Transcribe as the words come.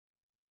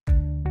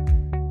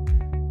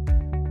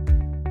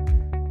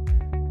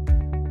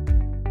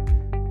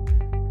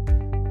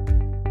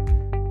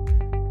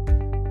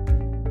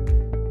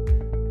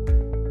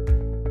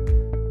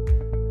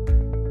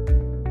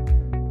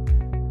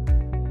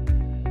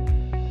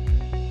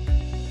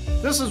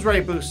This is Rey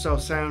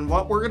Bustos, and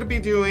what we're going to be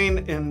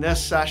doing in this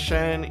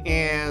session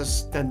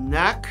is the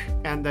neck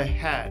and the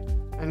head.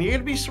 And you're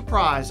going to be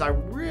surprised, I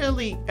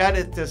really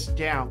edit this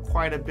down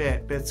quite a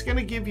bit, but it's going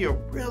to give you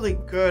a really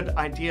good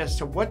idea as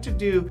to what to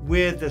do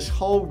with this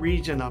whole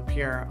region up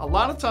here. A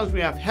lot of times we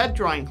have head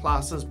drawing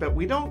classes, but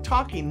we don't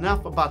talk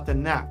enough about the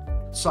neck.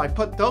 So I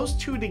put those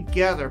two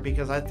together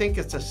because I think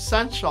it's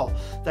essential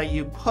that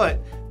you put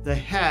the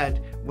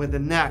head with the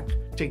neck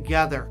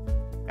together.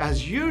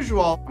 As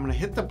usual, I'm going to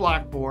hit the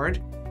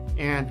blackboard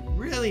and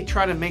really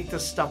try to make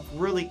this stuff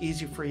really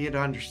easy for you to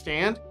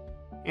understand.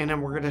 And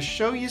then we're going to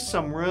show you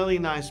some really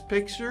nice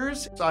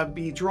pictures. So I'll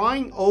be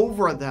drawing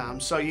over them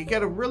so you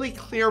get a really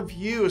clear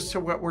view as to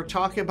what we're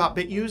talking about,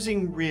 but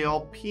using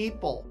real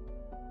people.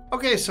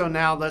 Okay, so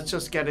now let's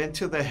just get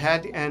into the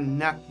head and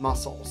neck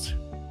muscles.